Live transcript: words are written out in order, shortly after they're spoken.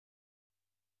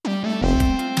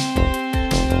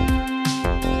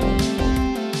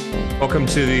Welcome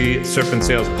to the Surf and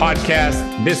Sales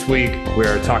Podcast. This week, we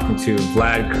are talking to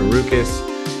Vlad Kouroukis,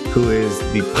 who is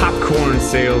the popcorn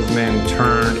salesman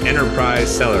turned enterprise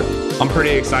seller. I'm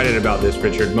pretty excited about this,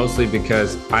 Richard, mostly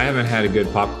because I haven't had a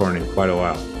good popcorn in quite a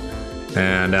while.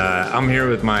 And I'm here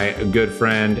with my good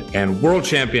friend and world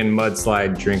champion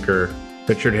mudslide drinker,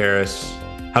 Richard Harris.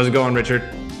 How's it going, Richard?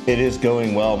 It is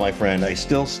going well, my friend. I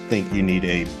still think you need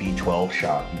a B12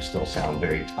 shot. You still sound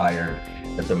very tired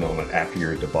at the moment after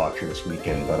your debauchery this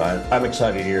weekend, but I'm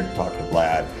excited here to talk to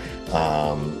Vlad,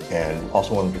 and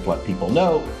also wanted to let people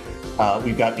know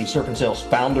we've got the Surf and Sales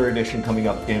Founder Edition coming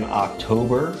up in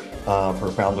October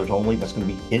for founders only. That's going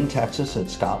to be in Texas at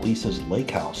Scott Lisa's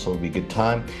Lake House, so it'll be a good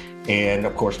time. And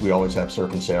of course, we always have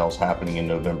Surf and Sales happening in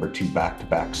November, 2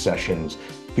 back-to-back sessions.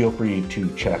 Feel free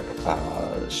to check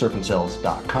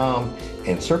surfandsales.com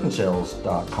and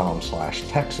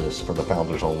surfandsales.com/Texas for the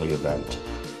founders only event.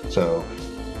 So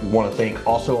we want to thank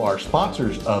also our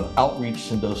sponsors of Outreach,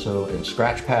 Sendoso, and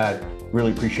Scratchpad.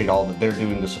 Really appreciate all that they're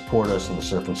doing to support us in the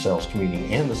surf and sales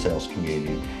community and the sales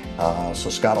community. So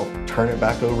Scott, I'll turn it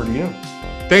back over to you.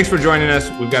 Thanks for joining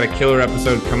us. We've got a killer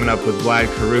episode coming up with Vlad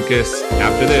Kouroukis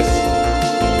after this.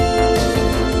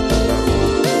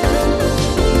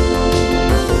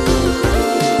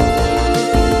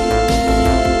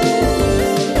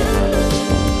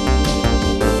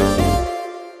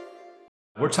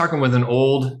 We're talking with an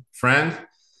old friend.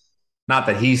 Not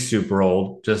that he's super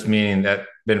old, just meaning that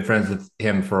been friends with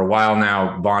him for a while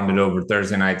now, bonded over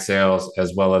Thursday night sales,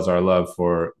 as well as our love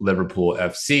for Liverpool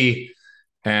FC.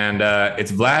 And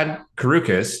it's Vlad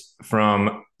Kouroukis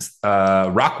from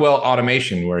Rockwell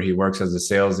Automation, where he works as a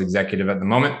sales executive at the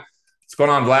moment. What's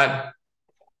going on, Vlad?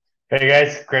 Hey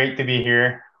guys, great to be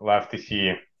here. Love to see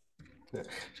you.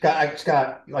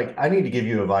 Scott, like I need to give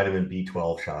you a vitamin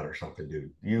B12 shot or something,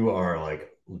 dude. You are like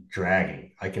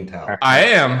dragging. I can tell. I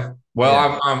am. Well,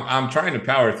 yeah. I'm trying to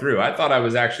power through. I thought I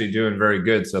was actually doing very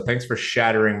good. So thanks for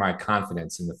shattering my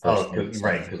confidence in the first.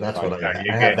 Right, because that's what I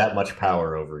have that much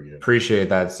power over you. Appreciate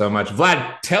that so much,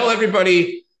 Vlad. Tell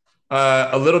everybody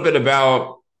a little bit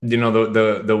about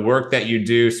the work that you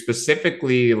do,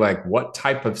 specifically like what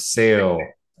type of sale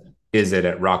is it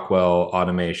at Rockwell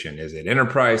Automation? Is it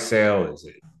enterprise sale? Is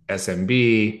it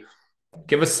SMB?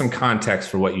 Give us some context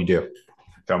for what you do.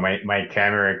 So my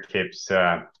camera keeps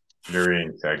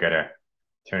blurring, so I gotta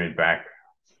turn it back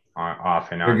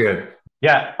off and on. You're good.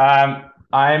 Yeah,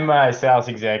 I'm a sales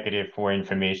executive for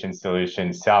information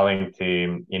solutions, selling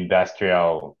to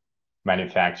industrial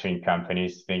manufacturing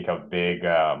companies. Think of big,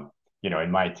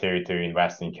 in my territory in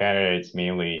Western Canada, it's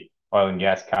mainly oil and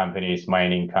gas companies,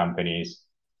 mining companies,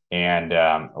 and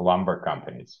lumber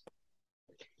companies.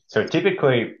 So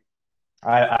typically,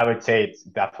 I would say it's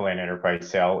definitely an enterprise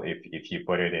sale if you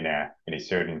put it in a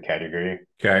certain category.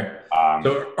 Okay.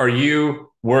 So are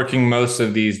you working most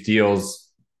of these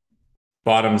deals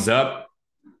bottoms up,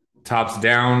 tops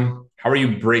down? How are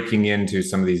you breaking into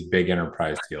some of these big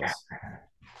enterprise deals?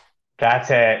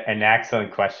 That's an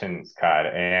excellent question, Scott.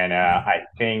 And I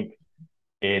think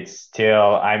it's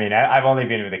still, I've only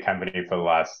been with the company for the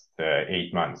last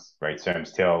 8 months, right? So I'm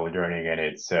still learning, and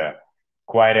it's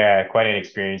quite an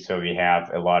experience. So we have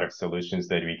a lot of solutions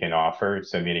that we can offer.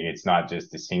 So meaning it's not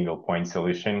just a single point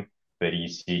solution that you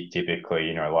see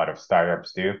typically, a lot of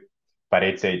startups do, but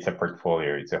it's a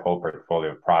portfolio. It's a whole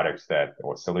portfolio of products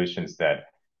or solutions that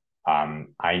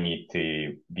I need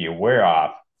to be aware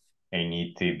of and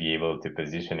need to be able to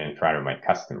position in front of my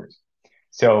customers.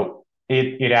 So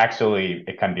it actually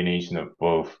a combination of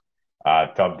both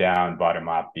top down, bottom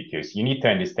up, because you need to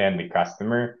understand the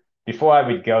customer. Before I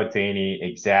would go to any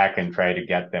exec and try to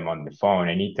get them on the phone,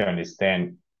 I need to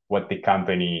understand what the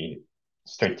company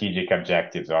strategic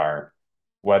objectives are,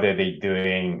 what are they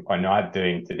doing or not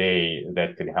doing today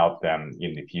that could help them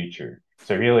in the future.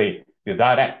 So really,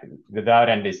 without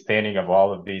understanding of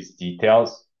all of these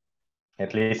details,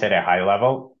 at least at a high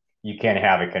level, you can't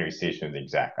have a conversation with the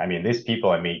exec. These people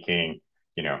are making,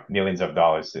 millions of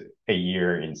dollars a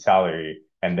year in salary,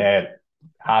 and that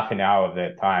half an hour of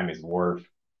that time is worth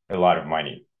a lot of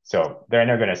money. So they're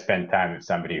not going to spend time with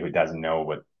somebody who doesn't know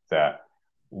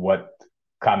what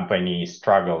company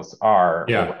struggles are,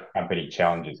 or what company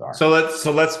challenges are. So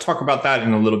let's talk about that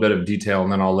in a little bit of detail,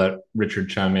 and then I'll let Richard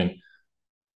chime in.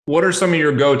 What are some of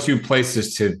your go-to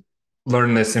places to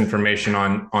learn this information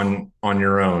on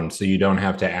your own, so you don't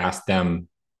have to ask them?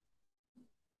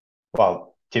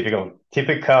 Well,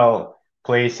 typical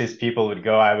places people would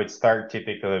go, I would start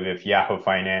typically with Yahoo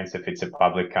Finance if it's a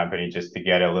public company, just to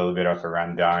get a little bit of a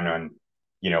rundown on,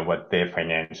 what their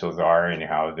financials are and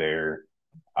how their,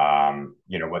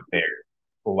 what their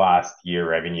last year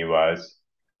revenue was.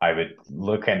 I would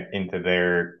look into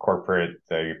their corporate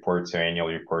reports, so annual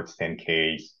reports,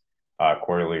 10Ks,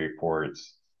 quarterly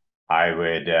reports. I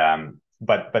would,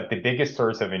 but the biggest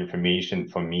source of information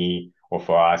for me or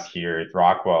for us here at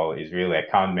Rockwell is really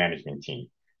account management team,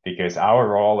 because our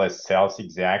role as sales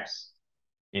execs,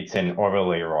 it's an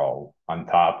overlay role on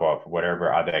top of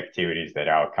whatever other activities that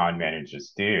our account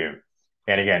managers do.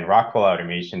 And again, Rockwell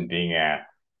Automation being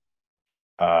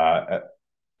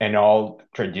an old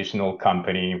traditional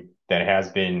company that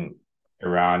has been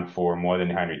around for more than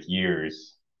 100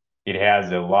 years, it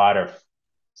has a lot of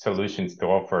solutions to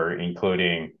offer,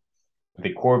 including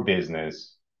the core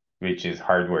business, which is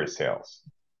hardware sales,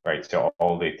 right? So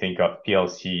all they think of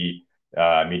PLC,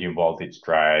 medium voltage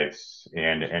drives,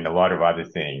 and a lot of other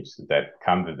things that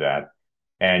come to that.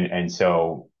 And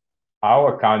so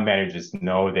our account managers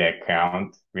know the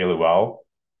account really well.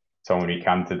 So when we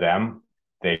come to them,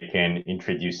 they can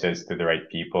introduce us to the right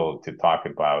people to talk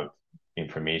about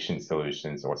information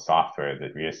solutions or software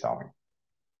that we are selling.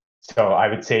 So I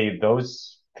would say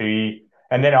those three,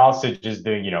 and then also just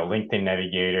doing, LinkedIn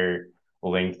Navigator,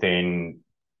 LinkedIn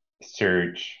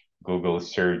search, Google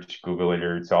search, Google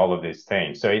Alerts, all of these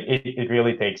things. So it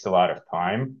really takes a lot of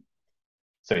time.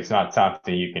 So it's not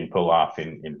something you can pull off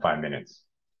in 5 minutes.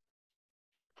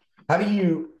 How do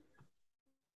you,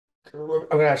 I'm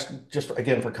going to ask just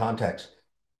again for context.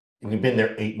 You've been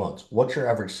there 8 months. What's your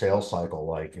average sales cycle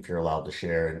like, if you're allowed to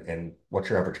share, and what's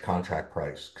your average contract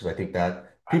price? Because I think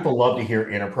that people love to hear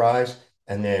enterprise,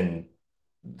 and then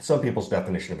some people's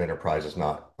definition of enterprise is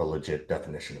not a legit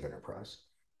definition of enterprise.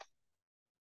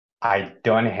 I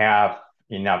don't have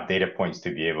enough data points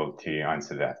to be able to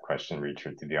answer that question,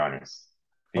 Richard, to be honest,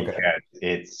 because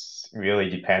it's really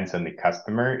depends on the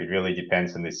customer. It really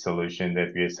depends on the solution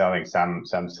that we are selling. Some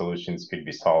solutions could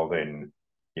be sold in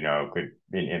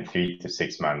 3 to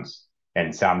 6 months,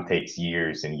 and some takes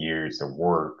years and years of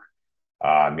work,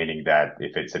 meaning that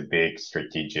if it's a big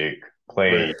strategic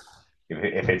play, Right.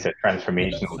 if it's a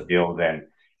transformational deal, then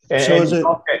So is it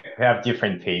have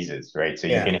different phases, right? So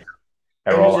you can have a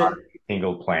and rollout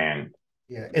single plan.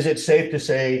 is it safe to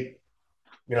say,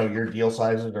 your deal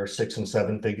sizes are 6 and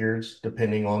 7 figures,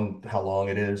 depending on how long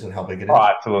it is and how big it is? Oh,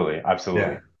 absolutely.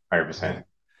 Yeah. 100%.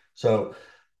 So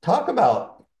talk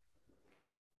about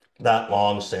that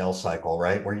long sales cycle,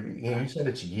 right? Where you said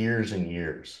it's years and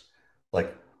years.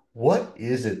 Like, what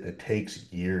is it that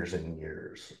takes years and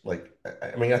years? Like,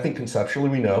 I mean, I think conceptually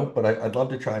we know, but I'd love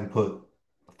to try and put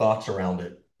thoughts around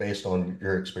it based on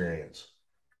your experience.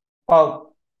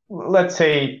 Well, let's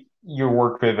say you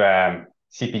work with a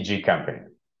CPG company,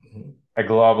 a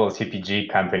global CPG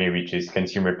company, which is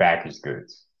consumer packaged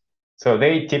goods. So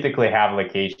they typically have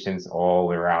locations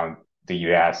all around the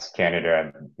US,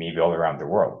 Canada, maybe all around the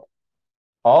world.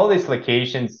 All these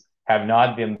locations have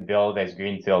not been built as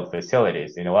greenfield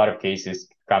facilities. In a lot of cases,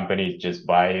 companies just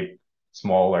buy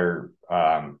smaller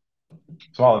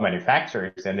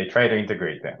manufacturers and they try to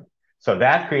integrate them. So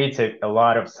that creates a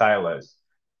lot of silos,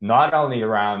 not only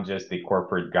around just the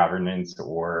corporate governance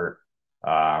or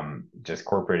just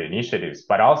corporate initiatives,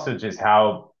 but also just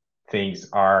how things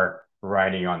are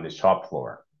running on the shop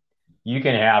floor. You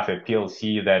can have a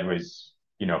PLC that was,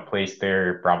 placed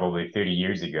there probably 30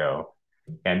 years ago,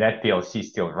 and that PLC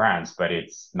still runs, but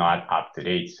it's not up to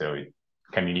date. So it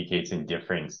communicates in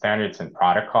different standards and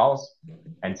protocols.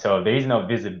 And so there is no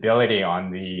visibility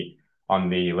on the,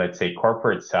 let's say,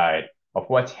 corporate side of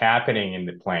what's happening in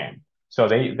the plant. So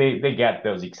they get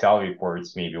those Excel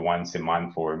reports maybe once a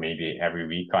month or maybe every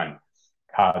week on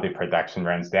how the production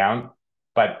runs down,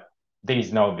 but there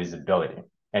is no visibility.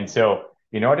 And so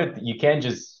you can't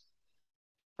just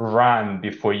run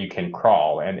before you can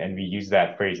crawl. And we use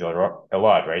that phrase a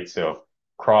lot, right? So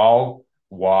crawl,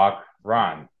 walk,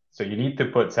 run. So you need to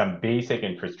put some basic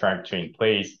infrastructure in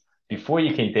place before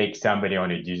you can take somebody on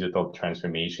a digital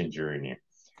transformation journey.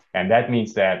 And that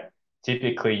means that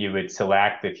typically you would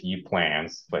select a few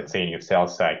plans. Let's say in your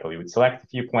sales cycle, you would select a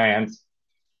few plans,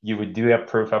 you would do a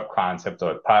proof of concept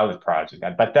or a pilot project.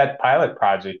 But that pilot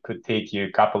project could take you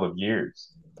a couple of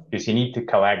years because you need to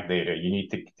collect data. You need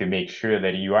to make sure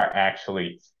that you are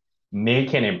actually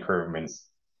making improvements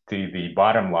to the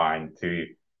bottom line, to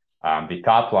the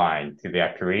top line, to the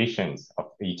operations of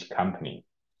each company.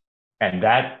 And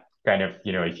that kind of,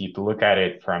 if you look at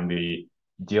it from the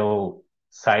deal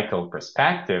cycle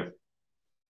perspective,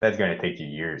 that's going to take you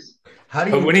years. How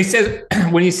do you? But when he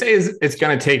says it's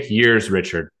going to take years,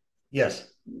 Richard. Yes.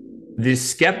 The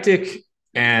skeptic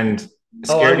and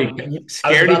scaredy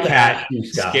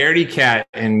cat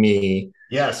in me,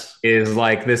 yes, is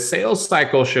like the sales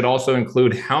cycle should also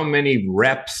include how many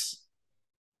reps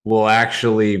will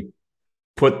actually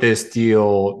put this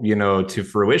deal, to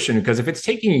fruition? Because if it's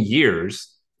taking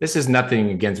years, this is nothing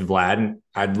against Vlad, and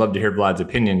I'd love to hear Vlad's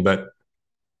opinion, but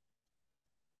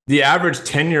the average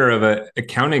tenure of an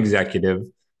account executive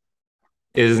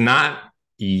is not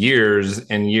years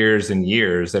and years and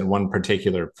years at one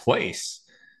particular place.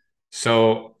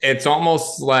 So it's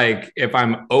almost like if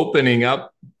I'm opening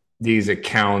up these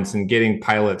accounts and getting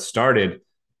pilots started,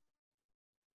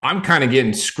 I'm kind of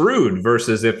getting screwed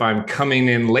versus if I'm coming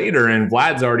in later and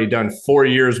Vlad's already done 4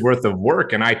 years worth of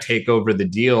work and I take over the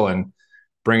deal and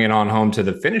bring it on home to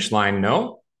the finish line.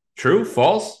 No? True?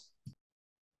 False?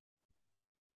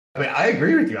 I mean, I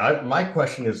agree with you. My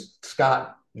question is,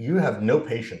 Scott, you have no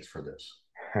patience for this.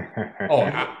 Oh,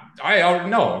 I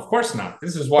no, of course not.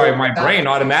 This is why my brain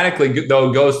automatically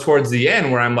though goes towards the end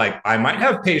where I'm like, I might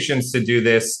have patience to do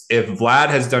this if Vlad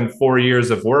has done 4 years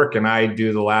of work and I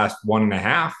do the last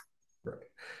 1.5. Right.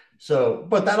 So,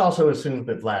 but that also assumes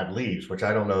that Vlad leaves, which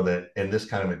I don't know that in this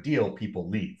kind of a deal, people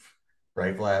leave,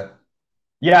 right, Vlad?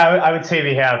 Yeah, I would say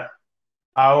we have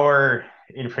our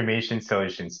information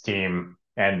solutions team,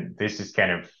 and this is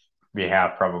we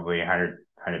have probably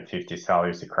 150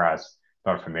 sellers across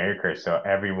North America. So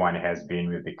everyone has been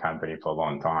with the company for a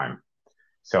long time.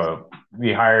 So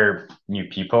we hire new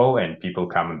people and people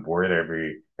come on board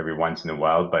every once in a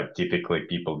while, but typically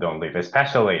people don't leave,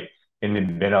 especially in the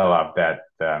middle of that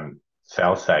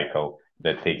sales cycle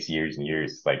that takes years and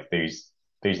years. Like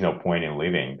there's no point in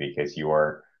leaving because you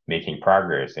are making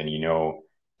progress, and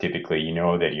typically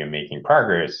that you're making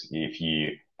progress if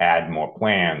you add more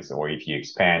plans or if you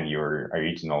expand your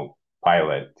original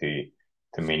pilot to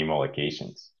many more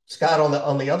locations. Scott,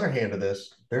 on the other hand of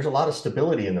this, there's a lot of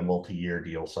stability in the multi-year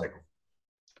deal cycle,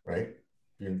 right?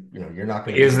 You're not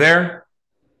going to. Is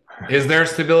there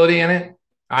stability in it?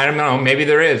 I don't know. Maybe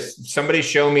there is. Somebody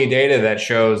show me data that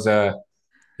shows,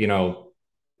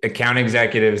 account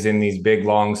executives in these big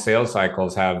long sales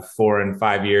cycles have 4 and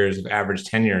 5 years of average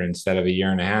tenure instead of 1.5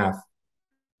 years,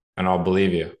 and I'll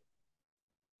believe you.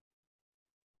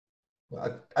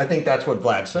 I think that's what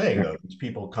Vlad's saying, though. These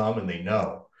people come and they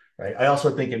know, right? I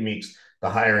also think it makes the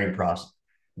hiring process.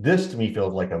 This to me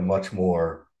feels like a much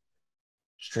more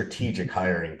strategic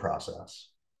hiring process,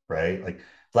 right? Like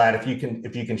Vlad,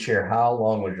 if you can share, how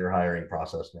long was your hiring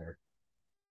process there?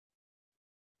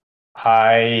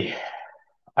 I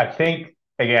think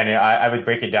again, I would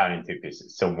break it down into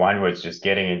pieces. So one was just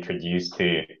getting introduced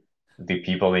to the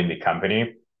people in the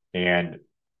company, and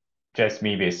just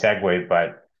maybe a segue,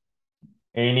 but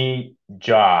any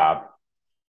job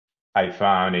I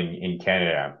found in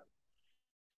Canada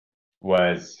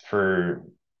was for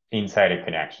insider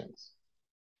connections.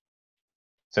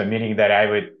 So meaning that I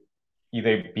would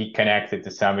either be connected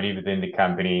to somebody within the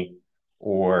company,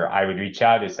 or I would reach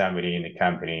out to somebody in the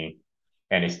company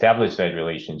and establish that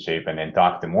relationship and then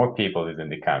talk to more people within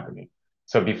the company.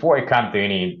 So before I come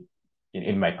to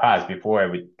in my past, before I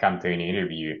would come to any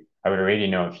interview, I would already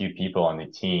know a few people on the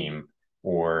team,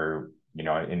 or,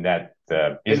 in that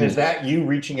business. And is that you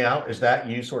reaching out? Is that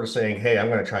you sort of saying, hey, I'm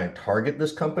going to try and target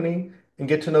this company and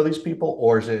get to know these people?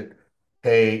 Or is it,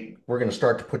 hey, we're going to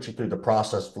start to put you through the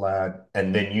process, Vlad,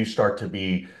 and then you start to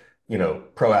be,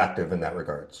 proactive in that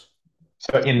regards?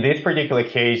 So in this particular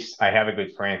case, I have a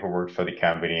good friend who worked for the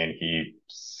company, and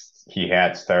he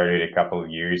had started a couple of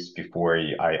years before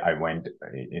I went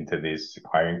into this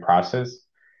hiring process.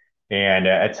 And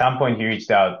at some point, he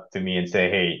reached out to me and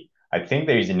said, "Hey, I think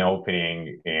there is an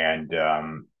opening, and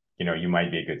you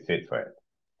might be a good fit for it."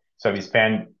 So we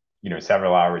spent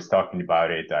several hours talking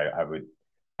about it.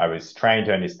 I was trying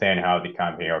to understand how the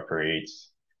company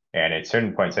operates, and at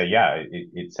certain points, said, "Yeah,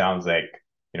 it sounds like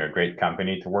a great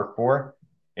company to work for,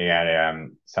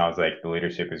 and sounds like the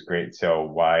leadership is great. So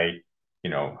why,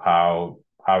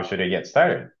 how should I get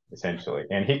started, essentially?"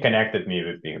 And he connected me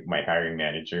with my hiring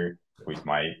manager, who's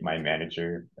my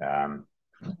manager.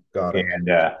 Got it. And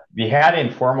we had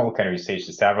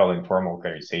several informal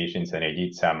conversations, and I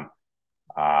did some,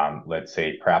 let's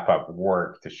say, prep up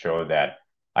work to show that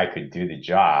I could do the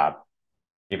job,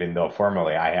 even though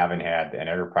formally I haven't had an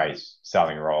enterprise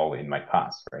selling role in my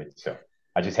past, right? So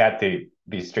I just had to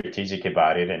be strategic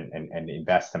about it and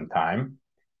invest some time,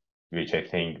 which I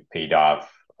think paid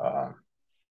off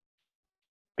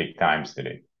big times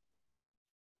today.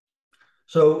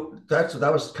 So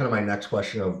that was kind of my next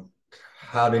question of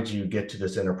how did you get to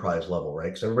this enterprise level, right?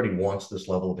 Because everybody wants this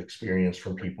level of experience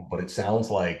from people, but it sounds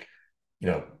like,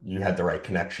 you had the right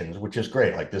connections, which is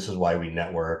great. Like this is why we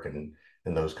network and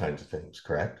those kinds of things,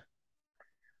 correct?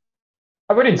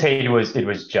 I wouldn't say it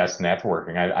was just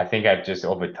networking. I think I've just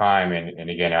over time, and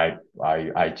again,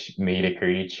 I made a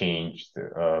career change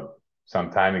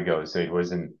some time ago, so it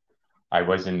wasn't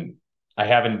I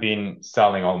haven't been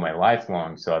selling all my life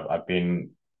long. So I've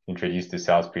been introduced to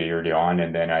sales pretty early on.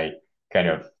 And then I kind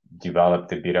of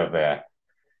developed a bit of a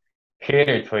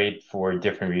hated trait for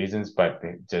different reasons, but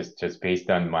just based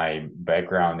on my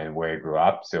background and where I grew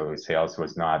up. So sales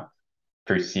was not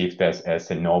perceived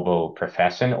as a noble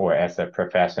profession or as a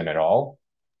profession at all.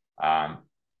 Um,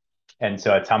 and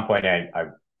so at some point I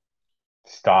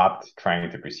stopped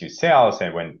trying to pursue sales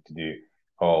and went to do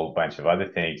a whole bunch of other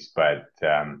things. But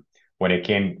when it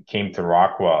came to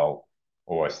Rockwell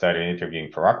or started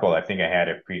interviewing for Rockwell, I think I had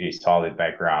a pretty solid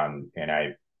background, and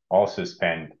I also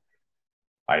spent,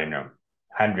 I don't know,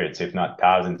 hundreds, if not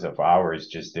thousands of hours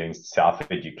just doing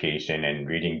self-education and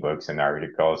reading books and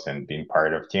articles and being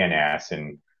part of TNS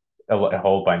and a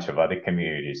whole bunch of other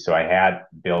communities. So I had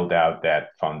built out that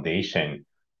foundation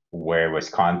where it was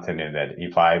confident that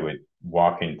if I would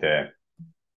walk into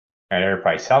an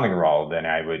enterprise selling role, then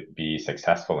I would be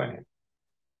successful in it.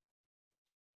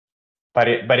 But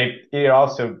it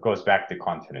also goes back to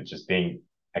confidence, just being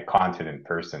a confident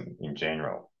person in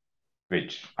general,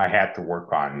 which I had to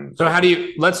work on. So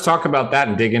let's talk about that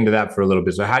and dig into that for a little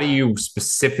bit. So how do you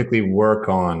specifically work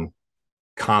on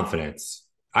confidence?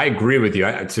 I agree with you.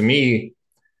 To me,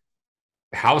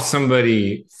 how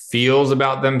somebody feels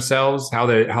about themselves, how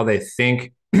they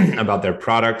think about their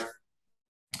product,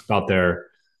 about their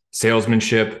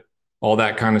salesmanship, all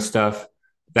that kind of stuff,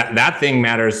 that thing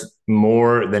matters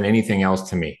more than anything else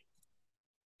to me.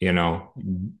 You know,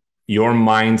 your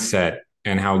mindset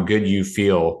and how good you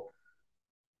feel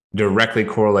directly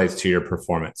correlates to your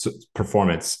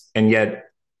performance. And yet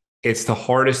it's the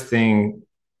hardest thing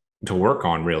to work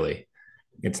on, really.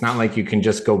 It's not like you can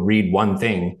just go read one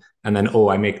thing and then,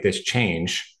 I make this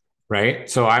change, right?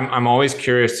 So I'm always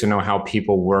curious to know how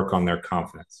people work on their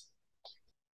confidence.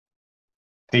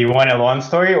 Do you want a long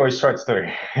story or a short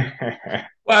story?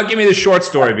 Well, give me the short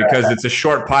story because it's a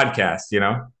short podcast, you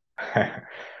know?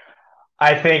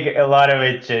 I think a lot of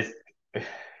it just,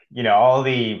 all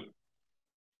the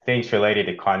things related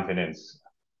to confidence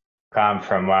come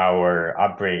from our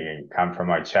upbringing, come from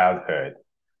our childhood.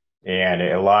 And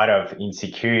a lot of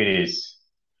insecurities,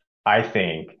 I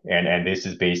think, and this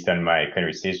is based on my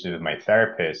conversations with my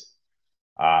therapist,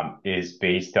 is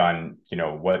based on,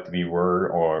 what we were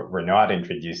or were not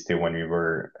introduced to when we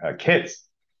were kids.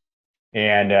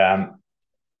 And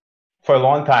for a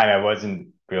long time, I wasn't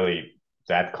really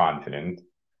that confident.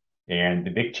 And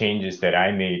the big changes that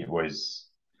I made was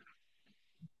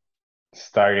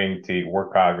starting to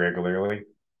work out regularly,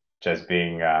 just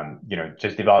being,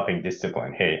 just developing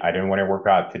discipline. Hey, I don't want to work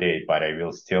out today, but I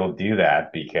will still do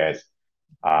that because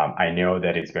I know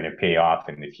that it's going to pay off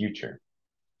in the future.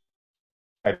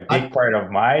 A big part of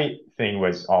my thing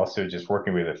was also just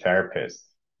working with a therapist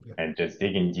and just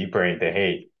digging deeper into,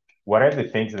 hey, what are the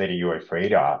things that you're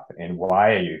afraid of and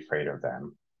why are you afraid of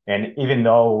them? And even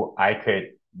though I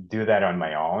could do that on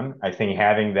my own, I think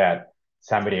having that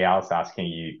somebody else asking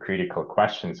you critical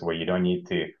questions where you don't need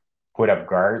to put up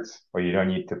guards or you don't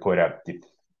need to put up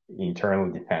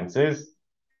internal defenses,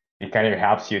 it kind of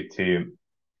helps you to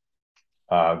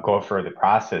go through the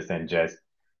process and just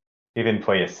even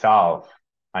for yourself,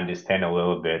 understand a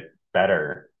little bit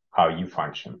better how you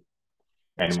function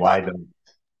and why the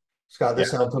Scott,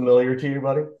 this sound familiar to you,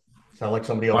 buddy? Sound like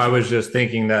somebody else? Well, I was just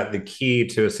thinking that the key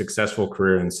to a successful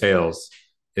career in sales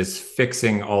is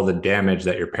fixing all the damage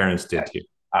that your parents did to you.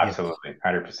 Absolutely,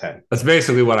 100%. That's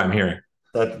basically what I'm hearing.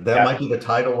 That might be the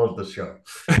title of the show.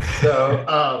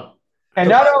 So, and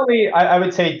not only, I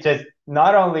would say, just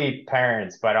not only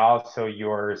parents, but also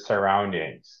your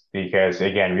surroundings, because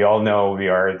again, we all know we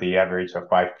are the average of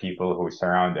 5 people who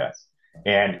surround us,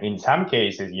 and in some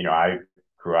cases, I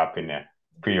grew up in a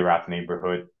pretty rough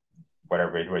neighborhood,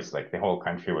 whatever it was, like the whole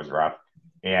country was rough,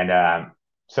 and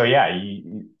so yeah,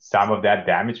 some of that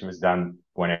damage was done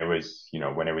when it was,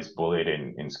 when it was bullied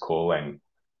in school, and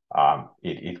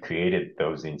it created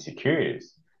those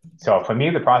insecurities. So for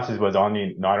me, the process was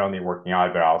not only working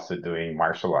out, but also doing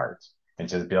martial arts and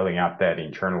just building up that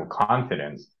internal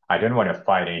confidence. I don't want to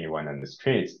fight anyone on the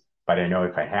streets, but I know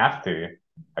if I have to,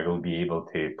 I will be able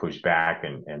to push back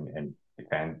and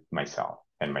defend myself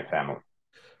and my family.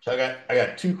 So I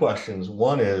got 2 questions.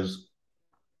 One is,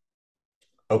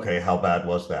 okay, how bad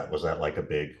was that? Was that like a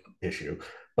big issue?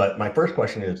 But my first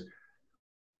question is,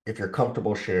 if you're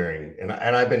comfortable sharing, and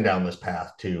I've been down this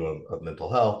path too of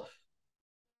mental health,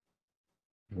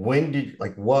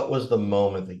 what was the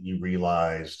moment that you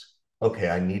realized, okay,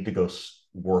 I need to go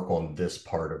work on this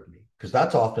part of me? Because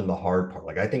that's often the hard part.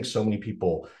 Like, I think so many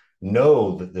people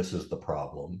know that this is the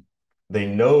problem. They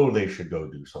know they should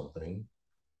go do something,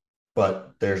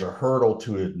 but there's a hurdle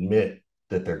to admit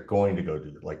that they're going to go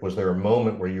do? Like, was there a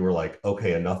moment where you were like,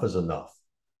 okay, enough is enough?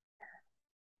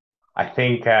 I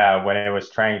think when I was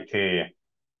trying to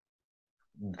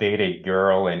date a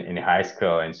girl in high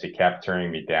school and she kept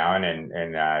turning me down and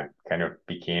kind of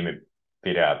became a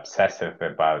bit obsessive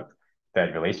about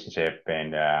that relationship.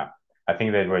 And I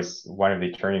think that was one of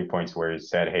the turning points where he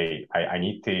said, hey, I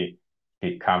need to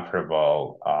be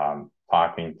comfortable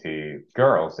talking to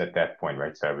girls at that point,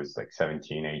 right? So I was like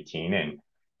 17, 18,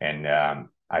 and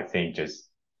I think just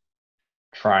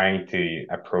trying to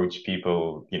approach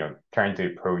people, trying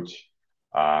to approach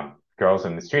girls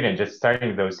on the street and just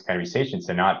starting those conversations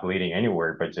and not leading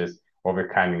anywhere, but just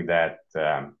overcoming that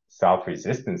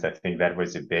self-resistance. I think that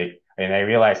was a big, and I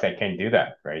realized I can't do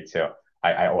that, right? So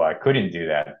I couldn't do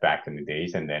that back in the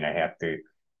days, and then I have to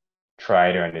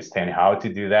try to understand how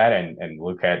to do that and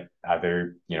look at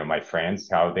other, my friends,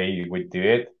 how they would do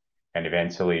it, and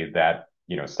eventually that,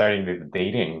 starting with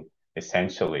dating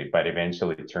essentially, but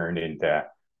eventually turned into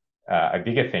a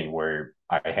bigger thing where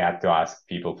I had to ask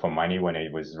people for money when I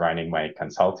was running my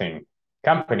consulting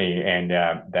company. And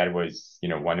that was,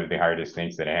 one of the hardest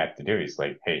things that I had to do is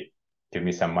like, hey, give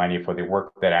me some money for the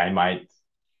work that I might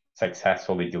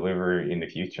successfully deliver in the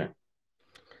future.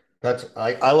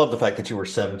 I love the fact that you were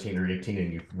 17 or 18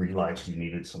 and you realized you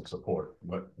needed some support,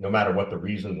 but no matter what the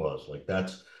reason was, like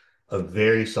that's a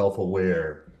very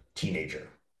self-aware teenager.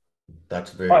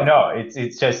 That's Oh very no,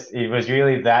 it's just it was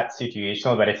really that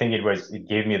situational, but I think it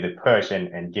gave me the push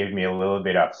and gave me a little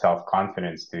bit of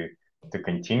self-confidence to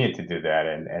continue to do that.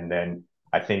 And then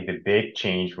I think the big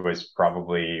change was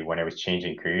probably when I was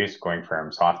changing careers, going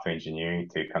from software engineering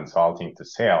to consulting to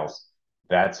sales.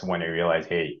 That's when I realized,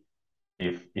 hey,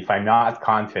 if I'm not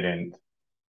confident,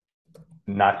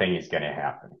 nothing is gonna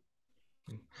happen.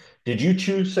 Did you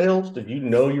choose sales? Did you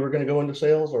know you were going to go into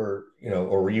sales or,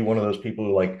 or were you one of those people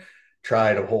who like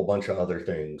tried a whole bunch of other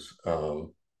things,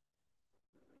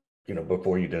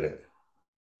 before you did it?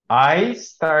 I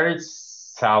started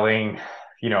selling,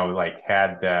 like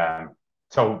had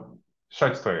so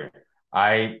short story.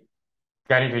 I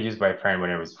got introduced by a friend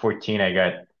when I was 14. I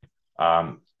got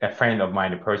a friend of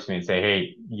mine approached me and say,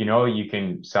 "Hey, you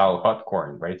can sell hot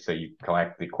corn, right? So you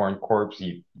collect the corn cobs,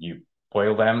 you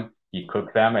boil them, you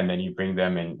cook them, and then you bring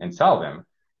them and sell them."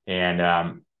 And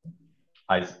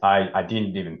I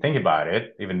didn't even think about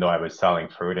it, even though I was selling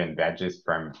fruit and veggies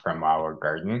from our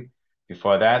garden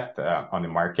before that on the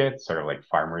market, sort of like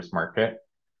farmers market.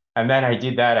 And then I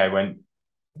did that. I went,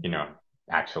 you know,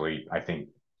 actually, I think,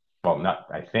 well, not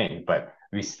I think, but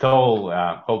we stole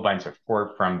a whole bunch of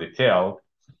pork from the field.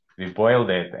 We boiled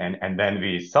it and then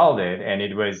we sold it, and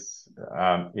it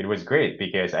was great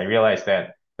because I realized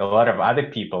that a lot of other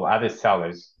people, other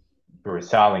sellers who were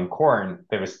selling corn,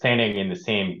 they were standing in the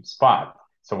same spot.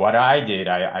 So what I did,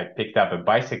 I picked up a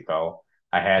bicycle.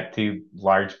 I had two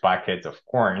large buckets of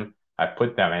corn. I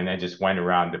put them and I just went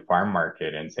around the farm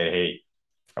market and said, hey,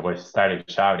 I was started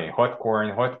shouting hot corn,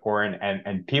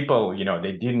 and people,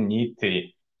 they didn't need to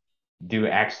do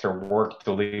extra work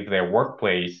to leave their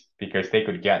workplace because they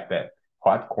could get that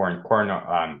corn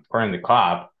on the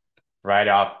cob right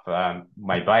off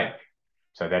my bike.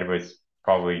 So that was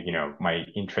probably, my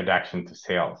introduction to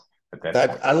sales at that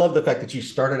point. That I love the fact that you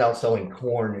started out selling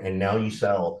corn and now you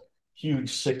sell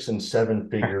huge 6 and 7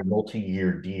 figure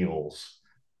multi-year deals,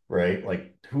 right?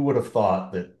 Like who would have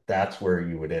thought that that's where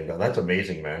you would end up? That's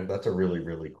amazing, man. That's a really,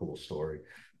 really cool story.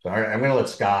 So I'm going to let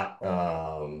Scott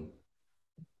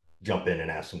jump in and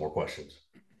ask some more questions.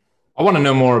 I want to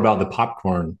know more about the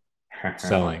popcorn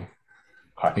selling.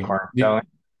 Popcorn selling.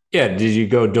 Yeah, did you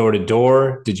go door to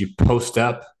door? Did you post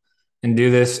up and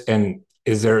do this? And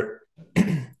is there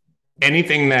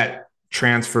anything that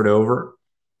transferred over?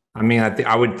 I mean,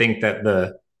 I would think that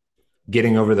the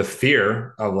getting over the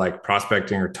fear of like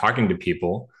prospecting or talking to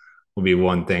people will be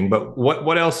one thing, but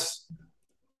what else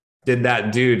did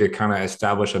that do to kind of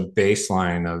establish a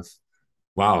baseline of,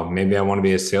 wow, maybe I want to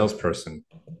be a salesperson?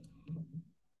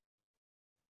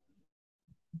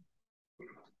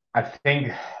 I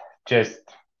think just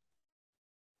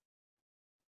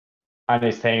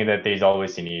understanding that there's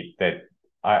always a need that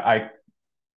I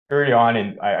early on,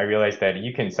 and I realized that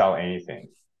you can sell anything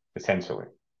essentially.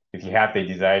 If you have the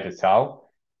desire to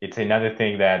sell, it's another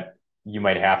thing that you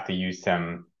might have to use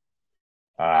some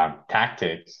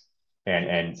tactics,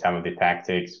 and some of the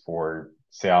tactics for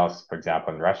sales, for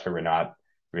example, in Russia, were not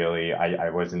really, I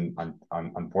wasn't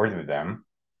on board with them,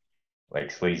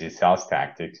 like sleazy sales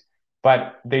tactics.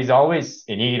 But there's always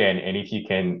a need, and if you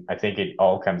can, I think it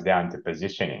all comes down to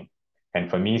positioning. And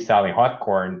for me, selling hot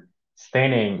corn,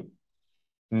 standing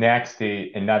next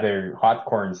to another hot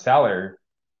corn seller,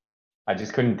 I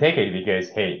just couldn't take it because,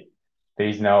 hey,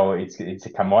 it's a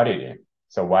commodity.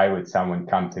 So why would someone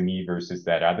come to me versus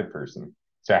that other person?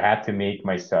 So I had to make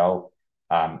myself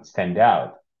stand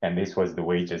out. And this was the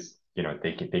way, just,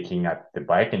 picking up the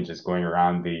bike and just going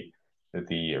around the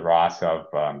Ross of,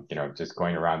 just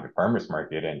going around the farmer's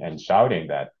market and shouting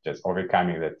that, just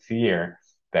overcoming that fear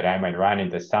that I might run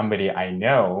into somebody I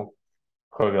know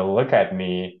who will look at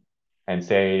me and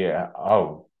say,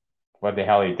 oh, what the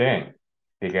hell are you doing?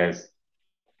 Because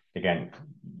again,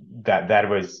 that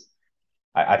was,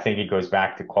 I think it goes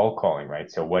back to cold calling, right?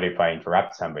 So what if I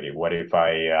interrupt somebody? What if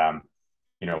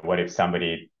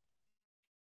somebody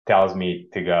tells me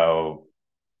to go,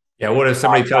 Yeah. What if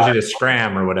somebody tells you to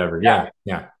scram or whatever? yeah,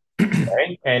 Yeah. Yeah.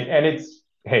 right? And it's,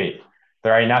 hey,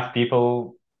 there are enough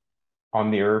people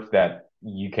on the earth that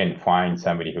you can find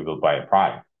somebody who will buy a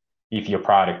product if your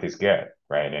product is good,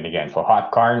 right? And again, for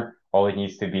hot corn, all it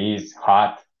needs to be is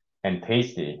hot and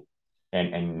tasty,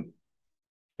 and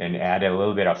add a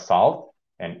little bit of salt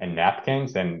and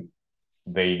napkins, and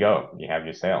there you go. You have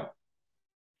your sale.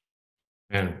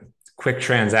 And quick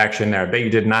transaction there. I bet you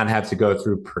did not have to go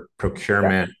through Yeah,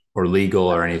 procurement or legal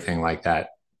or anything like that.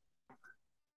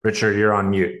 Richard, you're on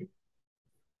mute.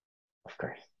 of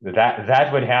course.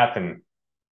 That would happen.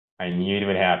 I knew it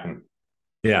would happen.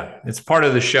 Yeah, it's part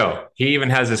of the show. He even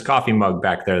has his coffee mug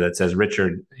back there that says,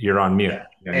 Richard, you're on mute.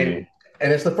 Yeah.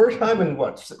 And it's the first time in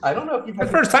what? I don't know if you've The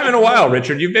had first time in a while,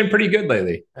 Richard. You've been pretty good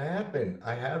lately. I have been.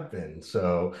 I have been.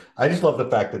 So I just love the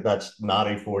fact that that's not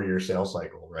a 4-year sales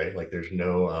cycle, right? Like there's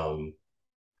no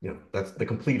that's the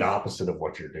complete opposite of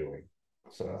what you're doing.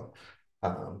 So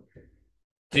um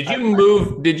Did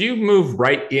you move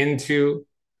right into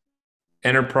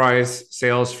enterprise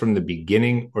sales from the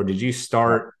beginning, or did you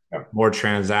start Yeah. more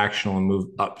transactional and move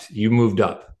up? You moved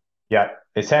up. Yeah.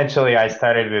 Essentially, I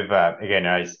started with again.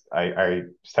 I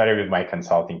started with my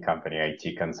consulting company,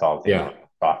 IT consulting, Yeah.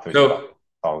 software So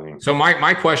consulting. so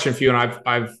my question for you, and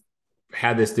I've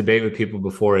had this debate with people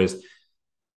before, is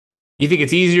you think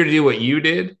it's easier to do what you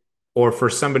did, or for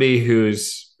somebody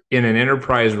who's in an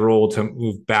enterprise role to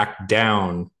move back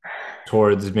down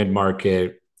towards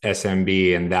mid-market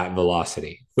SMB and that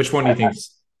velocity? Which one do you think is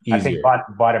I think easier?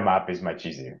 bottom up is much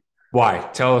easier. Why?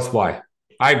 Tell us why.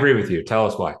 I agree with you. Tell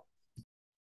us why.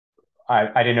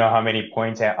 I don't know how many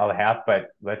points I'll have,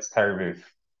 but let's start with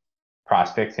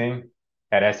prospecting.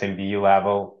 At SMB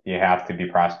level, you have to be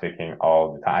prospecting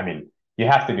all the time. I mean, you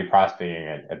have to be prospecting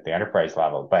at the enterprise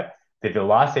level, but the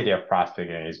velocity of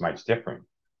prospecting is much different.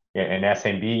 In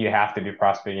SMB, you have to be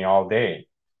prospecting all day,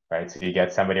 right? So you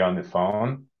get somebody on the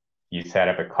phone, you set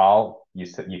up a call, you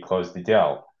close the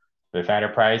deal. With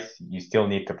enterprise, you still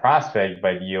need to prospect,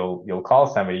 but you'll call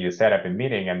somebody, you set up a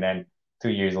meeting, and then 2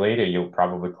 years later, you'll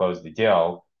probably close the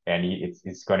deal, and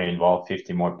it's going to involve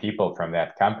 50 more people from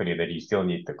that company that you still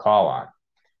need to call on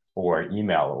or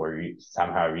email or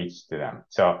somehow reach to them.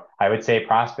 So I would say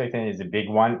prospecting is a big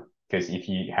one, because if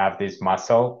you have this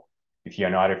muscle, if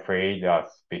you're not afraid of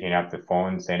picking up the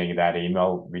phone, sending that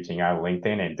email, reaching out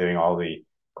LinkedIn, and doing all the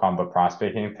combo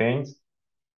prospecting things,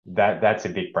 that's a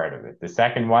big part of it. The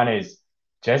second one is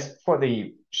just for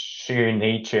the sheer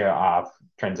nature of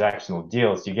transactional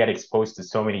deals, you get exposed to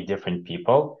so many different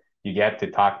people. You get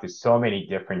to talk to so many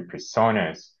different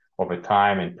personas over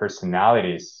time and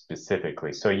personalities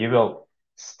specifically. So you will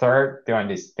start to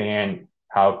understand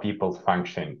how people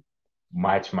function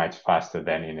much, much faster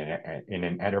than in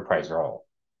an enterprise role.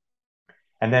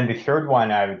 And then the third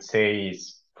one I would say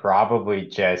is probably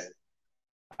just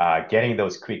getting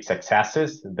those quick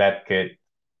successes that could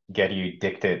get you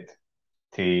addicted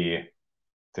to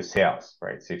sales,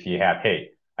 right? So if you have,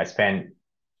 hey, I spent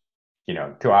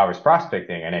 2 hours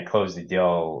prospecting and I closed the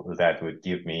deal that would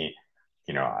give me,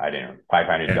 I don't know,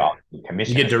 $500 in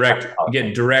commission. You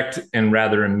get direct and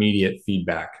rather immediate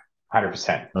feedback.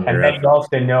 100%. And then you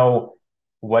also know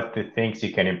what the things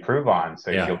you can improve on.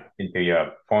 So if you listen to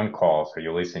your phone calls, or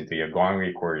you listen to your gong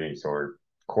recordings or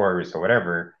chorus or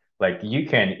whatever, like you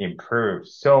can improve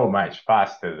so much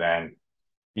faster than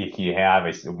if you have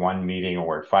one meeting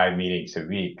or 5 meetings a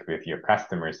week with your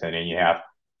customers, and then you have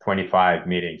 25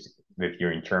 meetings with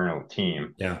your internal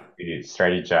team to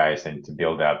strategize and to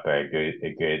build up a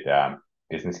good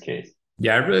business case.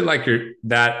 Yeah, I really like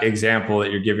that example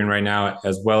that you're giving right now,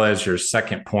 as well as your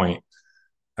second point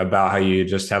about how you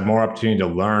just have more opportunity to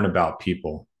learn about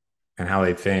people and how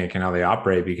they think and how they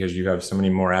operate, because you have so many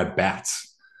more at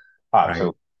bats. Absolutely.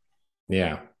 Right?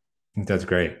 Yeah, I think that's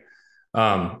great.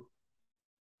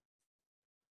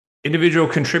 Individual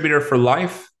contributor for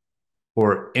life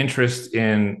or interest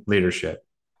in leadership?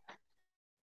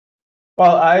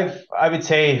 Well, I would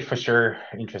say for sure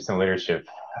interest in leadership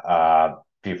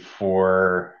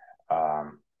before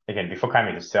again, before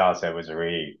coming to sales,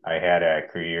 I had a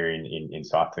career in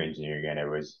software engineering, and I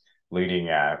was leading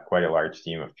quite a large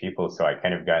team of people. So I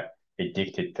kind of got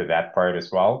addicted to that part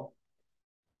as well.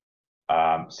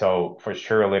 So for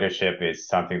sure, leadership is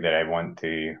something that I want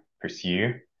to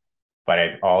pursue, but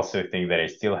I also think that I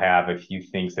still have a few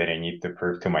things that I need to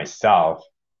prove to myself,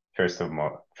 first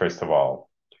of all,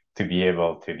 to be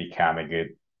able to become a good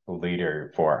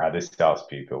leader for other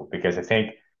salespeople. Because I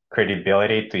think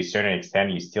credibility, to a certain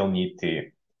extent, you still need to,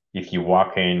 if you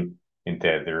walk into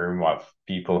the room of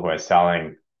people who are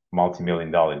selling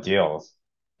multi-million-dollar deals,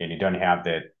 and you don't have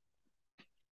that,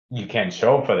 you can't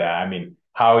show for that. I mean,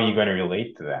 how are you going to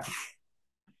relate to that?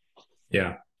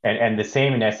 Yeah. And the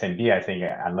same in SMB, I think,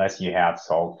 unless you have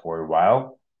sold for a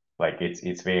while, like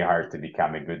it's very hard to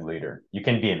become a good leader. You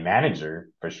can be a manager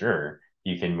for sure.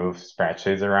 You can move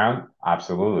spreadsheets around,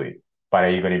 absolutely. But are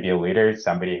you going to be a leader,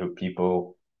 somebody who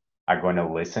people are going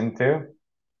to listen to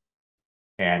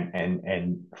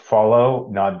and follow,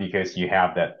 not because you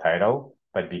have that title,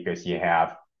 but because you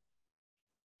have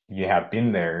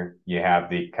been there, you have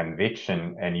the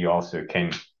conviction, and you also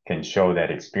can show that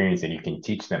experience, and you can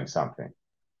teach them something.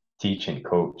 Teach and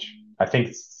coach. I think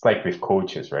it's like with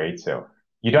coaches, right? So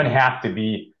you don't have to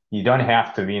be in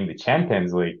the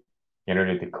Champions League in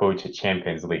order to coach a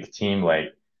Champions League team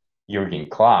like Jurgen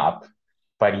Klopp,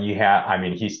 but I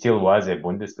mean, he still was a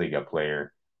Bundesliga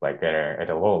player, like at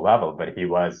a low level, but he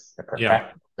was a Yeah.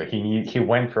 professional. So he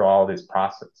went through all this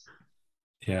process.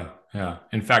 Yeah. Yeah.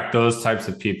 In fact, those types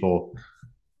of people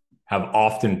have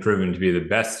often proven to be the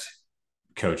best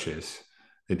coaches,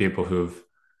 the people who've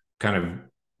kind of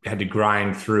had to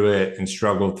grind through it and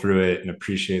struggle through it and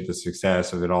appreciate the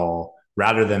success of it all,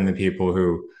 rather than the people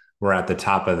who were at the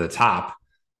top of the top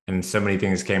and so many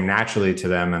things came naturally to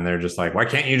them and they're just like, why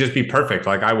can't you just be perfect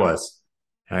like I was?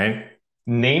 Right?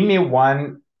 Name me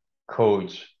one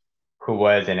coach who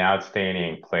was an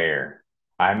outstanding player.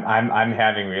 I'm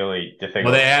having really difficult.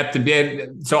 Well, they have to be.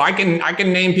 So I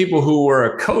can name people who were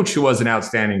a coach who was an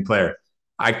outstanding player.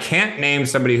 I can't name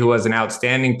somebody who was an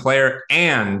outstanding player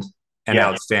and an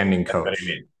outstanding That's what coach. I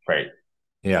mean. Right.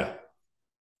 Yeah.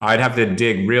 I'd have to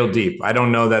dig real deep. I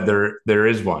don't know that there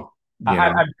is one.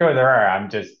 I'm sure there are. I'm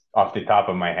just off the top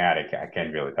of my head. I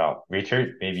can't really tell.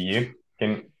 Richard, maybe you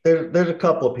can. There's a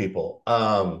couple of people.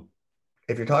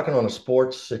 If you're talking on a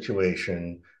sports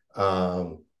situation,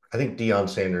 I think Deion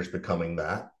Sanders becoming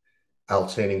that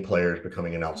outstanding player is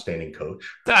becoming an outstanding coach.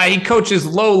 He coaches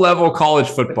low-level college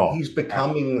football. He's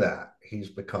becoming that. He's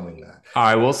becoming that. All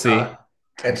right, we'll see.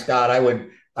 And Scott, I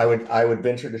would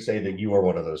venture to say that you are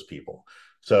one of those people.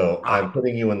 So I'm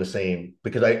putting you in the same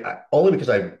because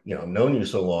I've known you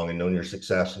so long and known your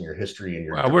success and your history and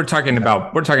your. Well, we're talking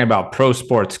about pro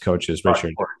sports coaches,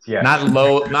 Richard. Yeah. Not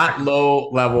low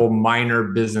level minor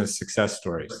business success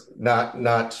stories.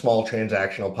 Not small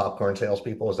transactional popcorn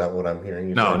salespeople. Is that what I'm hearing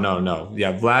you say? No.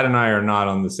 Yeah, Vlad and I are not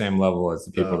on the same level as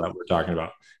the people that we're talking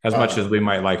about, as much as we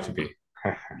might like to be.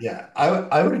 Yeah,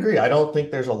 I would agree. I don't think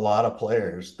there's a lot of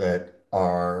players that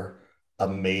are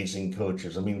amazing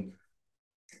coaches. I mean,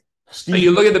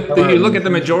 you look at the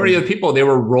majority of the people, they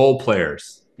were role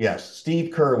players. Yes,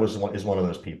 Steve Kerr is one of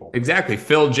those people. Exactly.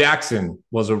 Phil Jackson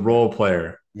was a role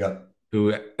player. Yep.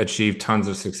 Who achieved tons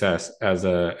of success as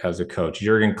a coach.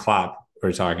 Jurgen Klopp,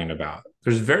 we're talking about.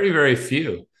 There's very, very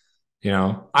few.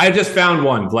 I just found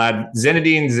one, Vlad.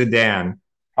 Zinedine Zidane.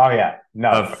 Oh yeah, no,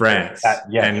 of France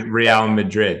and Real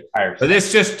Madrid. But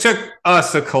this just took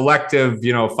us a collective,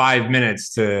 5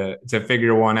 minutes to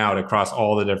figure one out across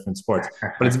all the different sports.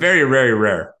 But it's very, very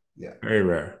rare. Yeah, very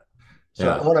rare.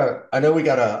 So I know we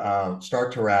got to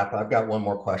start to wrap. I've got one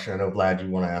more question. I know Vlad,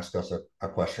 you want to ask us a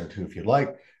question too, if you'd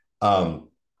like. I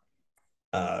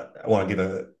want to give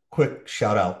a quick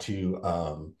shout out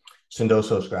to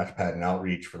Sendoso Scratch Pad and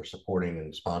Outreach for supporting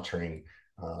and sponsoring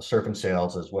Surf and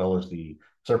Sales, as well as the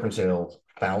Surf and Sales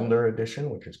Founder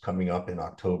Edition, which is coming up in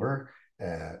October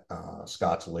at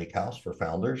Scott's Lake House for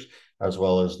founders, as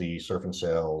well as the Surf and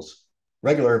Sales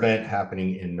regular event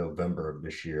happening in November of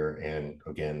this year and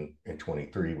again in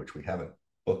 23, which we haven't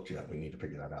booked yet. We need to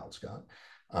figure that out, Scott.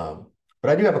 But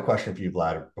I do have a question for you,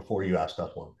 Vlad, before you ask us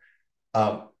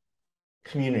one.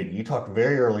 Community. You talked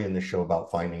very early in the show about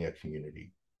finding a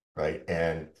community, right?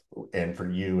 And for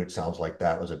you, it sounds like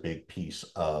that was a big piece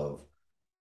of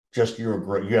just you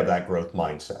have that growth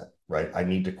mindset, right? I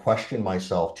need to question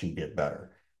myself to get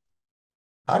better.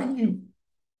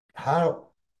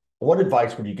 What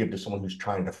advice would you give to someone who's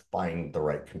trying to find the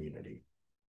right community,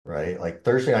 right? Like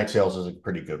Thursday Night Sales is a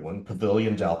pretty good one.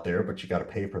 Pavilion's out there, but you got to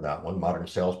pay for that one. Modern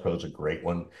Sales Pro is a great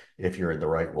one if you're in the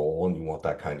right role and you want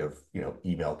that kind of,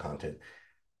 email content.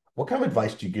 What kind of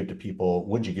advice do you give to people?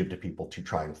 Would you give to people to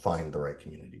try and find the right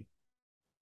community?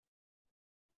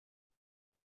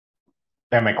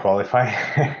 Am I qualified?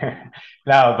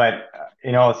 No, but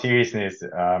in all seriousness,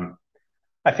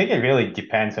 I think it really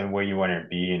depends on where you want to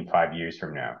be in 5 years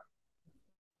from now.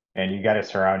 And you got to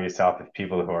surround yourself with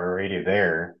people who are already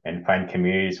there and find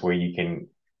communities where you can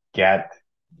get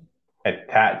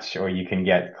attached or you can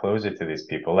get closer to these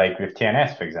people, like with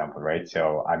TNS, for example, right?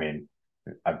 So, I mean,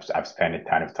 I've spent a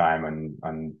ton of time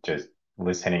on just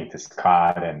listening to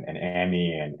Scott and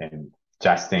Amy and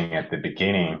Justin at the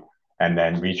beginning. And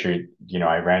then Richard,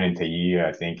 I ran into you,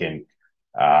 I think in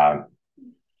uh,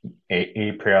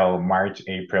 March,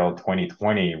 April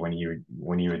 2020 when you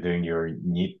were doing your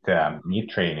NEAT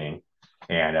training,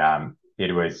 and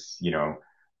it was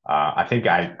I think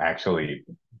I actually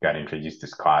got introduced to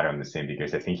Scott on the same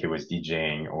because I think he was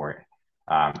DJing or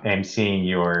emceeing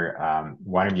your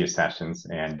one of your sessions,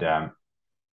 and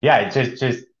yeah, it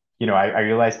just I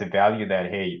realized the value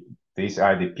that hey, these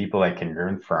are the people I can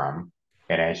learn from,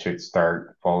 and I should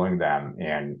start following them.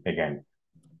 And again,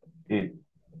 it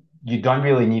you don't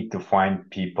really need to find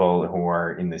people who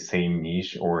are in the same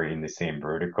niche or in the same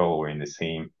vertical or in the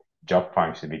same job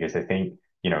function because I think,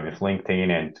 with LinkedIn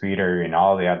and Twitter and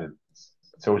all the other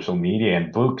social media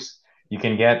and books, you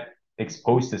can get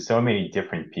exposed to so many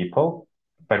different people.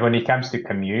 But when it comes to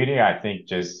community, I think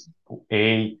just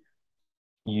A,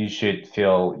 you should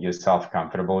feel yourself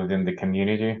comfortable within the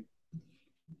community,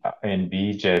 and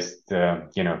B, just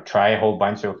try a whole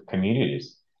bunch of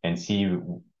communities and see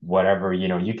whatever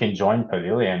you can join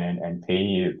Pavilion and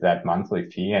pay that monthly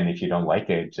fee, and if you don't like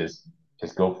it, just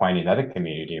go find another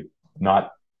community.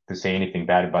 Not to say anything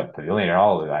bad about Pavilion at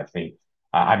all. I think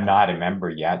I'm not a member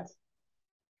yet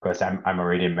because I'm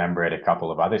already a member at a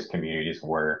couple of other communities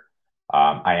where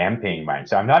I am paying money,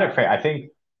 so I'm not afraid. I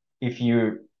think if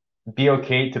you be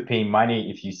okay to pay money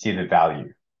if you see the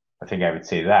value. I think I would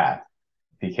say that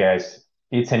because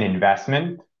it's an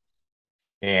investment,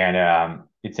 and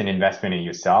it's an investment in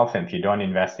yourself. And if you don't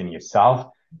invest in yourself,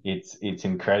 it's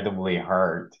incredibly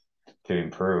hard to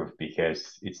improve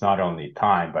because it's not only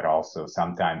time, but also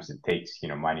sometimes it takes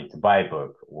money to buy a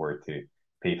book or to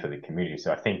pay for the community.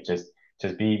 So I think just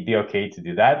be okay to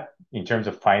do that. In terms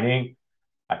of finding,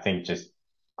 I think just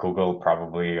Google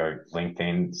probably or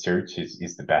LinkedIn search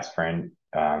is the best friend,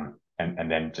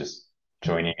 and then just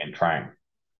joining and trying.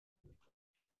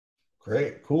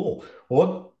 Great, cool.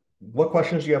 What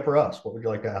questions do you have for us? What would you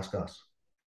like to ask us?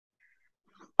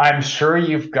 I'm sure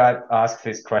you've got asked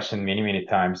this question many, many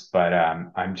times, but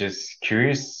I'm just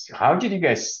curious, how did you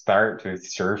guys start with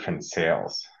surf and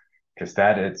sales? Because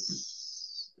that is,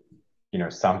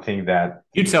 something that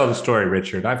You tell the story,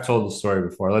 Richard. I've told the story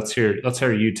before. Let's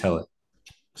hear you tell it.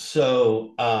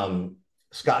 So,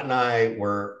 Scott and I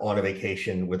were on a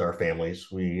vacation with our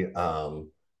families. We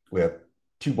have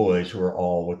two boys who are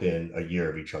all within a year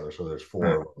of each other, so there's Hmm.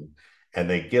 four of them, and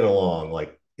they get along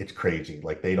like it's crazy.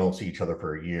 Like they don't see each other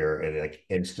for a year, and like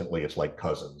instantly it's like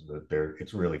cousins.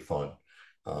 It's really fun.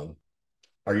 Um,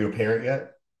 are you a parent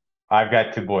yet? I've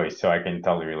got two boys, so I can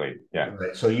totally relate. Yeah.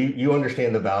 Right. So you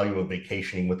understand the value of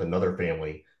vacationing with another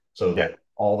family, so Yeah. that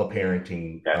all the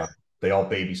parenting, Yes. they all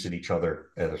babysit each other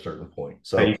at a certain point.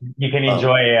 So So, you can um,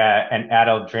 enjoy an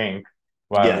adult drink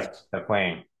while yes, they're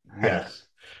playing. yes.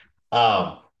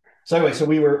 Um, so anyway, so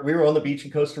we were on the beach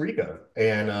in Costa Rica,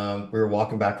 and we were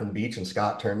walking back from the beach, and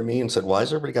Scott turned to me and said, "Why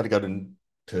has everybody got to go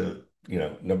to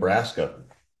Nebraska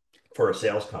for a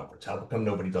sales conference? How come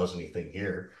nobody does anything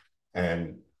here?"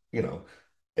 And you know,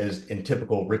 as in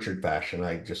typical Richard fashion,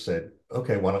 I just said,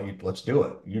 "Okay, why don't you let's do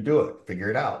it? You do it, figure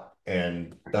it out."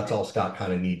 And that's all Scott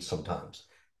kind of needs sometimes.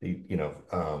 He,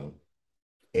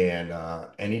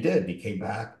 and he did. He came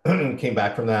back came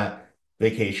back from that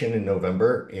vacation in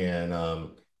November,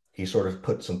 and he sort of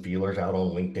put some feelers out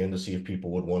on LinkedIn to see if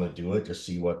people would want to do it, to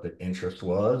see what the interest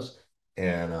was.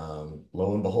 And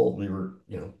lo and behold, we were,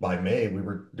 by May, we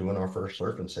were doing our first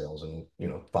surfing sales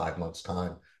in, 5 months'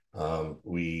 time.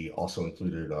 We also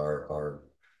included our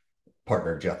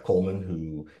partner, Jeff Coleman,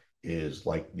 who is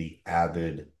like the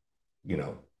avid, you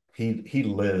know, he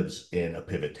lives in a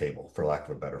pivot table, for lack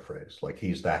of a better phrase. Like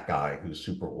he's that guy who's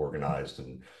super organized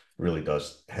and really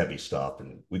does heavy stuff.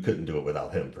 And we couldn't do it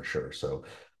without him for sure. So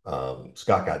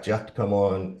Scott got Jeff to come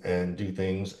on and do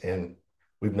things, and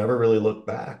we've never really looked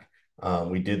back.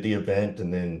 We did the event,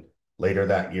 and then later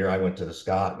that year, I went to the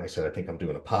Scott and I said, I think I'm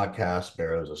doing a podcast.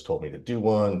 Barrows has told me to do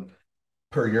one.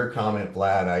 Per your comment,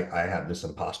 Vlad, I have this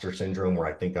imposter syndrome where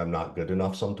I think I'm not good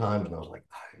enough sometimes. And I was like,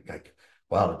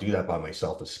 wow, to do that by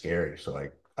myself is scary. So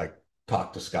I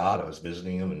talked to Scott. I was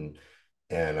visiting him,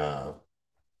 and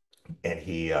And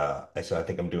I said, I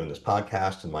think I'm doing this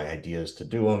podcast and my idea is to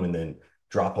do them and then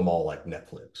drop them all like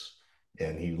Netflix.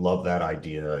 And he loved that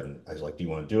idea. And I was like, do you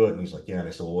want to do it? And he's like, yeah. And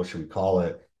I said, well, what should we call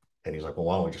it? And he's like, well,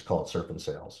 why don't we just call it Surf and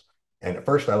Sales? And at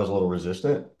first I was a little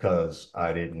resistant because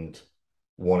I didn't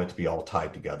want it to be all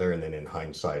tied together. And then in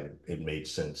hindsight, it made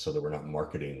sense so that we're not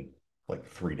marketing like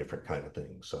three different kind of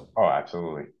things. So Oh,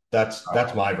 absolutely. that's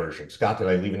my version. Scott, did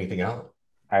I leave anything out?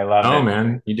 I love Oh it.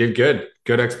 man, you did good.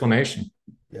 Good explanation.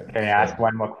 Yeah. Can I ask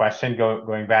one more question?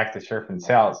 Going back to Surf and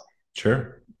Sales,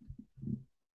 Sure.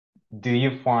 do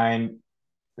you find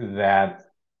that,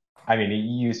 I mean,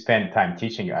 you spend time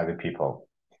teaching other people,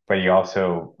 but you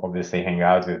also obviously hang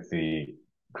out with the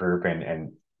group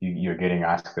and you're getting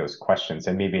asked those questions.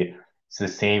 And maybe it's the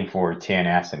same for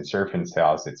TNS and Surf and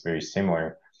Sales. It's very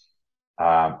similar.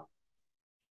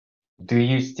 Do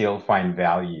you still find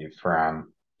value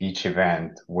from each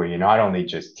event where you're not only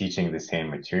just teaching the same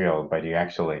material, but you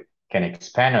actually can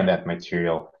expand on that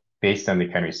material based on the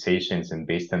conversations and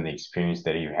based on the experience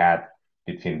that you had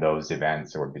between those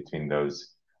events or between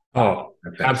those Oh,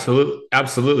 events? absolutely.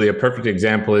 Absolutely. A perfect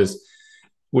example is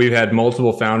we've had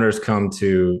multiple founders come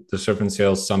to the Surf and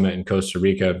Sales Summit in Costa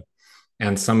Rica,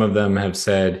 and some of them have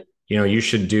said, you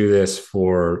should do this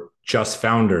for just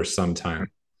founders sometime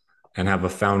and have a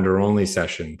founder only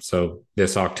session. So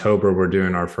this October, we're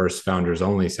doing our first founders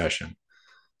only session.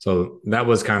 So that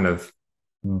was kind of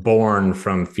born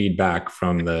from feedback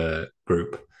from the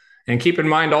group. And keep in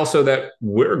mind also that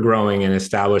we're growing and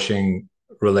establishing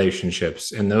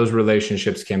relationships, and those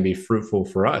relationships can be fruitful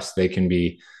for us. They can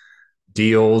be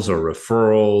deals or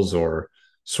referrals or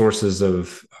sources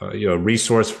of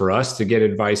resource for us to get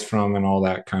advice from and all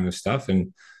that kind of stuff.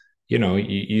 And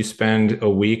you spend a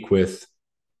week with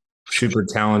super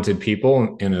talented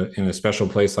people in a special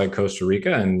place like Costa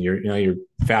Rica, and you're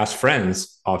fast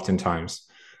friends oftentimes.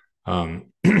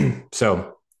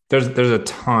 So there's a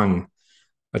ton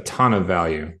of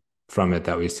value from it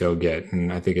that we still get.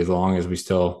 And I think as long as we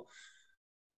still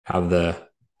have the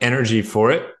energy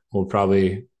for it, we'll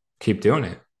probably keep doing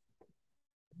it.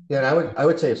 Yeah, and I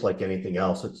would say it's like anything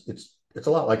else. It's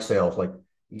a lot like sales. Like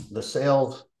the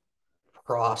sales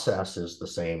process is the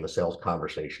same. The sales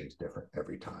conversation is different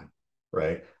every time,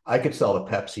 right? I could sell to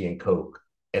Pepsi and Coke,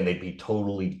 and they'd be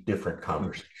totally different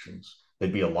conversations.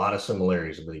 There'd be a lot of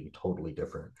similarities, but they'd be totally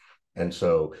different. And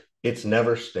so it's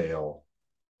never stale.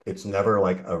 It's never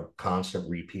like a constant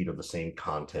repeat of the same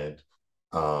content.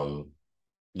 So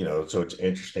it's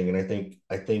interesting. And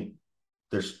I think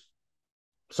there's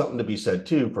something to be said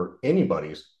too for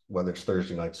anybody's, whether it's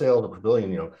Thursday night sales or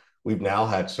pavilion. We've now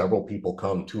had several people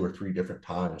come 2 or 3 different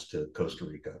times to Costa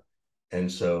Rica.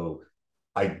 And so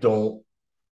I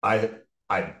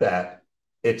bet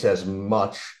it's as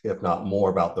much, if not more,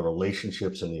 about the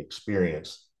relationships and the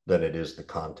experience than it is the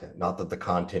content. Not that the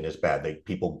content is bad.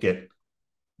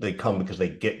 They come because they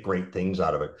get great things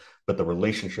out of it, but the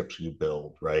relationships you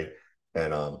build, right?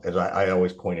 And as I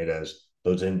always point it as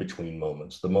those in-between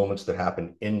moments, the moments that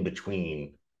happen in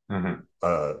between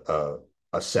a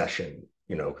session,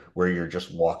 where you're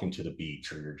just walking to the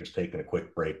beach or you're just taking a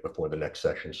quick break before the next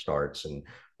session starts, and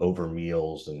over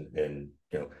meals and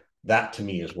that to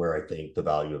me is where I think the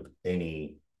value of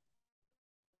any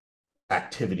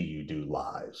activity you do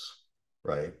lies,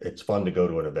 right? It's fun to go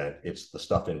to an event. It's the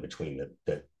stuff in between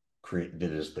that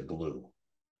is the glue.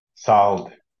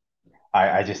 Solved.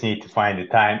 I just need to find the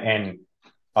time and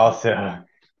also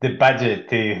the budget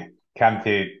to come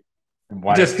to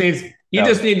one. You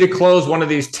just need to close one of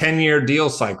these 10-year deal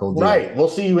cycle deals. Right. We'll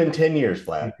see you in 10 years,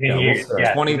 Vlad.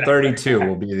 2032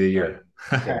 will be the year.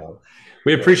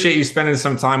 We appreciate you spending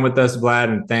some time with us, Vlad,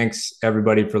 and thanks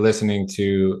everybody for listening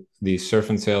to the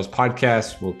Surf and Sales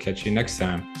podcast. We'll catch you next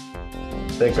time.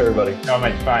 Thanks, everybody. So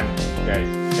much fun,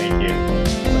 guys. Thank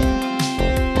you.